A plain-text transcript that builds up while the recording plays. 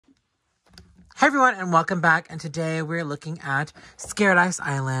Hi everyone and welcome back, and today we're looking at Scare-adise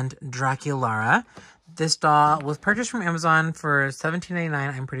Island Draculaura. This doll was purchased from Amazon for $17.99,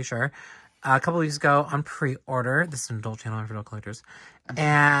 I'm pretty sure, a couple weeks ago on pre-order. This is an adult channel for adult collectors.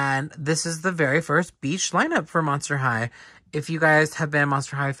 And this is the very first beach lineup for Monster High. If you guys have been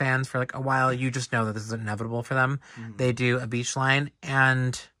Monster High fans for like a while, you just know that this is inevitable for them. They do a beach line,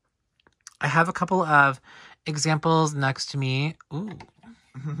 and I have a couple of examples next to me. Ooh.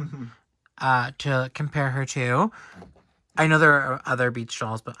 To compare her to. I know there are other beach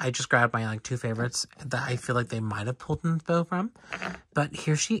dolls, but I just grabbed my two favorites that I feel like they might have pulled info from. But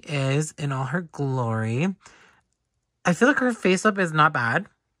here she is in all her glory. I feel like her face up is not bad.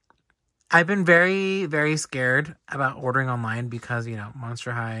 I've been very, very scared about ordering online because, you know,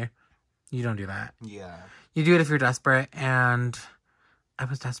 Monster High, you don't do that. Yeah. You do it if you're desperate, and I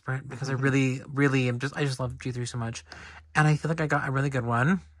was desperate because I really, really am I just love G3 so much. And I feel like I got a really good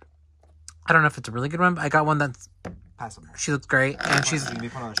one. I don't know if it's a really good one, but I got one that's passable. She looks great, and she's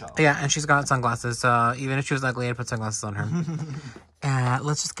and she's got sunglasses. So even if she was ugly, I'd put sunglasses on her.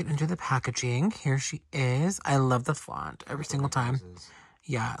 Let's just get into the packaging. Here she is. I love the font every single time.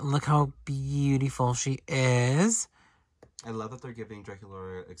 Yeah, look how beautiful she is. I love that they're giving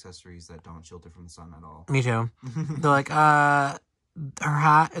Draculaura accessories that don't shield her from the sun at all. Me too. They're like, her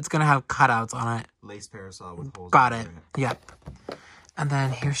hat, it's gonna have cutouts on it. Lace parasol with holes. Got it. Yep. And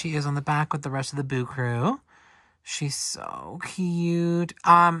then here she is on the back with the rest of the Boo crew. She's so cute.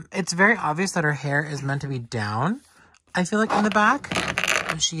 It's very obvious that her hair is meant to be down, I feel like, in the back.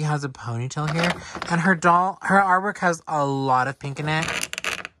 And she has a ponytail here. And her artwork has a lot of pink in it.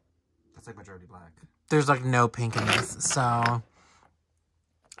 That's like majority black. There's like no pink in this. So I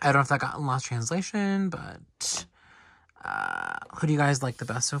don't know if that got lost translation, but who do you guys like the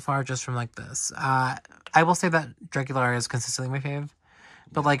best so far, just from like this? I will say that Draculaura is consistently my fave.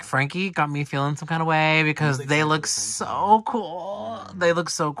 But, like, Frankie got me feeling some kind of way because they look so cool. They look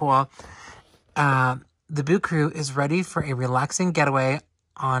so cool. The Boo crew is ready for a relaxing getaway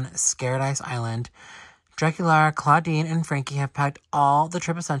on Scare-adise Island. Draculaura, Claudine, and Frankie have packed all the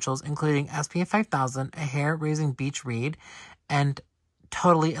trip essentials, including SPF 5000, a hair-raising beach read, and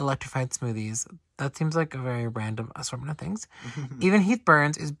totally electrified smoothies. That seems like a very random assortment of things. Even Heath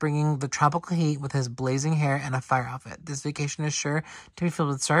Burns is bringing the tropical heat with his blazing hair and a fire outfit. This vacation is sure to be filled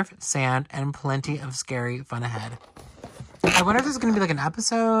with surf, sand, and plenty of scary fun ahead. I wonder if this is going to be like an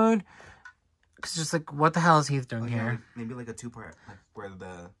episode. Because just like, what the hell is Heath doing here? Maybe like a two-part, like where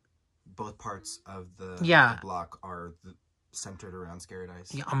both parts of the block are centered around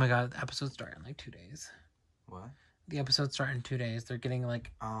Scare-adise. Yeah, oh my god, the episodes start in like 2 days. What? The episodes start in 2 days. They're getting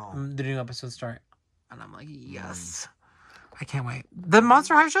like, the new episodes start. And I'm like, yes. I can't wait. The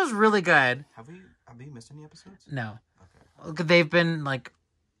Monster High show is really good. Have we missed any episodes? No. Okay. They've been like,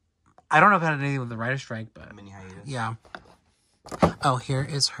 I don't know if it had anything with the writer's strike, but mini hiatus. Yeah. Oh, here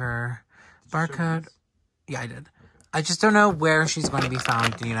is her barcode. Yeah, I did. Okay. I just don't know where she's going to be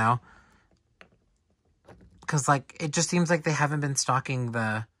found, you know? Because like, it just seems like they haven't been stocking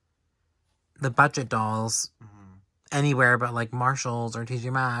the budget dolls anywhere but like Marshall's or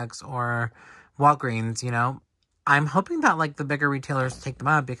TJ Maxx or Walgreens, you know. I'm hoping that like the bigger retailers take them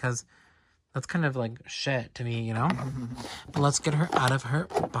up because that's kind of like shit to me, you know. But let's get her out of her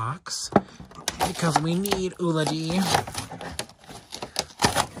box because we need Ooladi.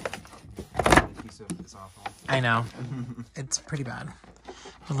 I know. It's pretty bad.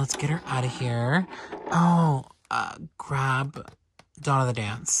 But let's get her out of here. Oh, grab Dawn of the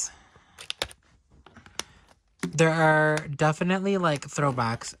Dance. There are definitely like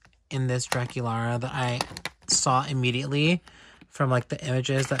throwbacks in this Draculaura that I saw immediately from like the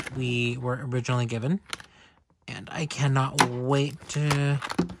images that we were originally given. And I cannot wait to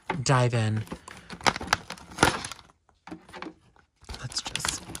dive in. Let's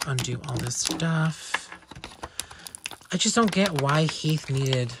just undo all this stuff. I just don't get why Heath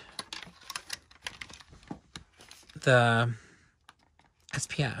needed the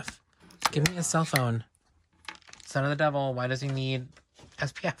SPF. Give me a cell phone. Son of the devil, why does he need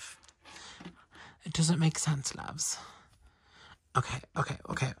SPF? It doesn't make sense, loves. Okay.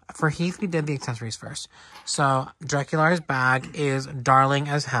 For Heath, we did the accessories first. So, Draculaura's bag is darling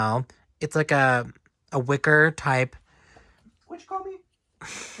as hell. It's like a wicker type What you call me?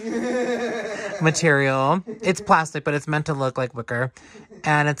 material. It's plastic, but it's meant to look like wicker.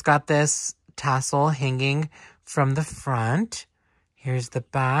 And it's got this tassel hanging from the front. Here's the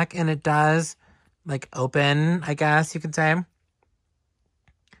back, and it does like open, I guess you could say.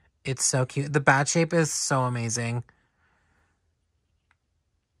 It's so cute. The bat shape is so amazing.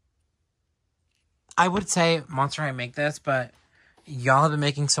 I would say Monster High make this, but Y'all have been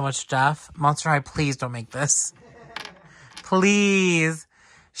making so much stuff. Monster High, please don't make this. Please.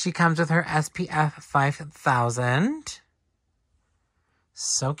 She comes with her SPF 5000.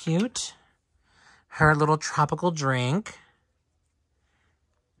 So cute. Her little tropical drink.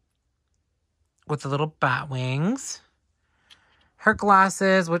 With the little bat wings. Her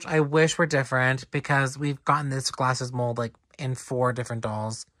glasses, which I wish were different because we've gotten this glasses mold like in 4 different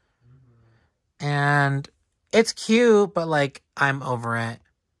dolls. And it's cute, but like I'm over it.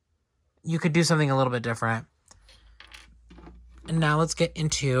 You could do something a little bit different. And now let's get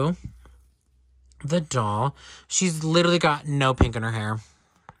into the doll. She's literally got no pink in her hair.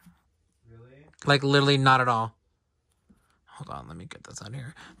 Really? Like literally not at all. Hold on, let me get this out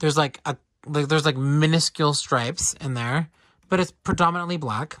here. There's like minuscule stripes in there. But it's predominantly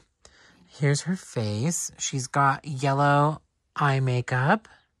black. Here's her face. She's got yellow eye makeup.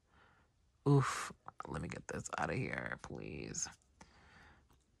 Oof. Let me get this out of here, please.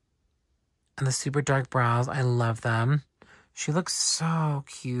 And the super dark brows. I love them. She looks so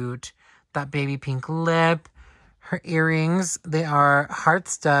cute. That baby pink lip. Her earrings. They are heart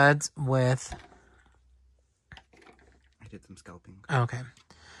studs with... I did some scalping. Okay.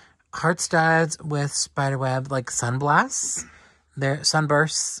 Heart studs with spiderweb, like sunblasts. They're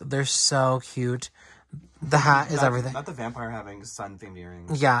sunbursts. They're so cute. The hat is everything. Not the vampire having sun-themed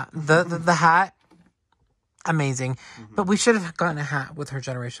earrings. Yeah. The hat, amazing. But we should have gotten a hat with her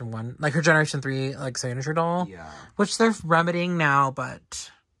Generation 1. Like her Generation 3, like, signature doll. Yeah. Which they're remedying now, but...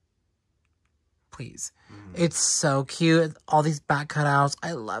 Please. It's so cute. All these back cutouts.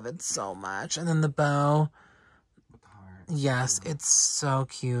 I love it so much. And then the bow. With the heart. Yes, it's so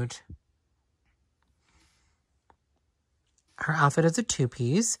cute. Her outfit is a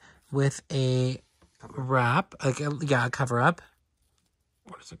 2-piece with a wrap, like a cover up.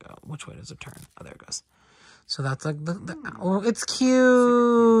 Where does it go? Which way does it turn? Oh, there it goes. So that's like oh, it's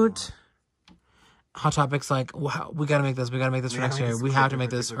cute. Hot Topic's like, wow, we gotta make this. We gotta make this for next year. We have to make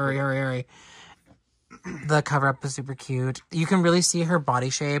this. Hurry, hurry, hurry. The cover up is super cute. You can really see her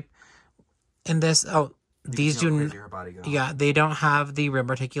body shape in this. Oh, these do. Yeah, they don't have the rib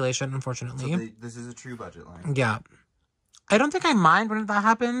articulation, unfortunately. So this is a true budget line. Yeah. I don't think I mind when that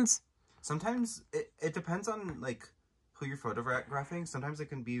happens. Sometimes it depends on like who you're photographing. Sometimes it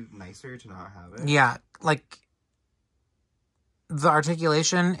can be nicer to not have it. Yeah, like the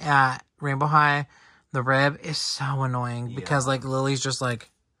articulation at Rainbow High, the rib is so annoying because like Lily's just like,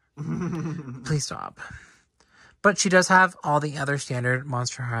 please stop. But she does have all the other standard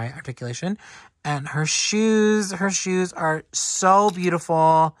Monster High articulation, and her shoes are so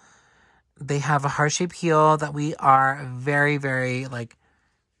beautiful. They have a heart-shaped heel that we are very, very, like,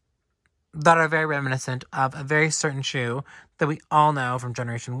 that are very reminiscent of a very certain shoe that we all know from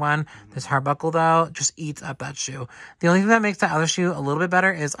Generation 1. This heart buckle, though, just eats up that shoe. The only thing that makes that other shoe a little bit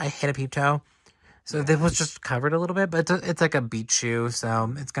better is I hit a peep toe. So it was just covered a little bit, but it's like a beach shoe,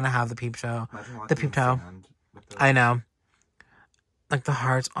 so it's going to have the peep toe. The peep toe. I know. Like the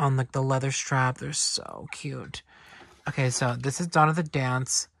hearts on, like, the leather strap. They're so cute. Okay, so this is Dawn of the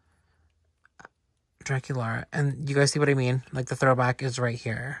Dance. Draculaura, and you guys see what I mean? Like the throwback is right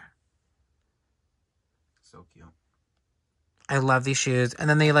here. So cute. I love these shoes, and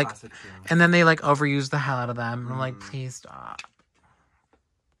then they like, overuse the hell out of them. And I'm like, please stop.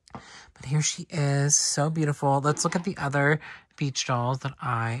 But here she is, so beautiful. Let's look at the other beach dolls that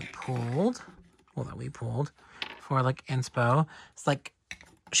I pulled. Well, that we pulled for like inspo. It's like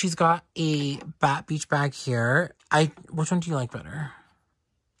she's got a bat beach bag here. Which one do you like better?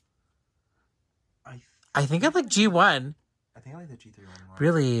 I think I like G1. I think I like the G3 one more.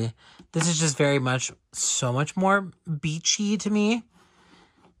 Really? This is just so much more beachy to me.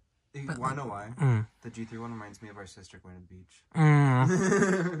 You want to know why? The G3 one reminds me of our sister going to the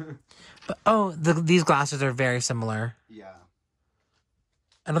beach. But, these glasses are very similar. Yeah.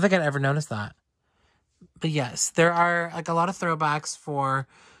 I don't think I'd ever noticed that. But yes, there are like a lot of throwbacks for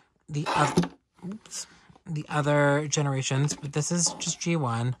the other generations, but this is just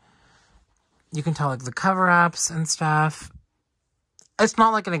G1. You can tell, like, the cover-ups and stuff. It's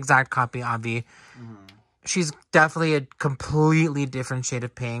not, like, an exact copy, Avi. She's definitely a completely different shade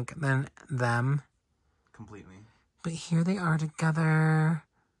of pink than them. Completely. But here they are together.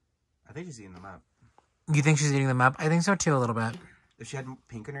 I think she's eating them up. You think she's eating them up? I think so, too, a little bit. If she had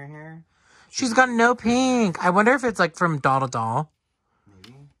pink in her hair? She's got no pink. I wonder if it's, like, from doll to doll.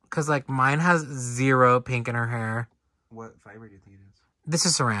 Maybe. Because, like, mine has 0 pink in her hair. What fiber do you think it is? This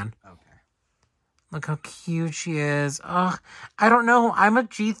is Saran. Okay. Look how cute she is. Ugh, I don't know. I'm a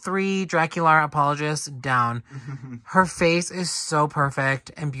G3 Draculaura apologist down. Her face is so perfect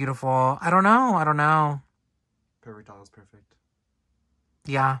and beautiful. I don't know. Perfect doll is perfect.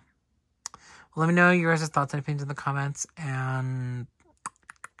 Yeah. Well, let me know your guys' thoughts and opinions in the comments, and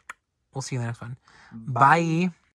we'll see you in the next one. Bye.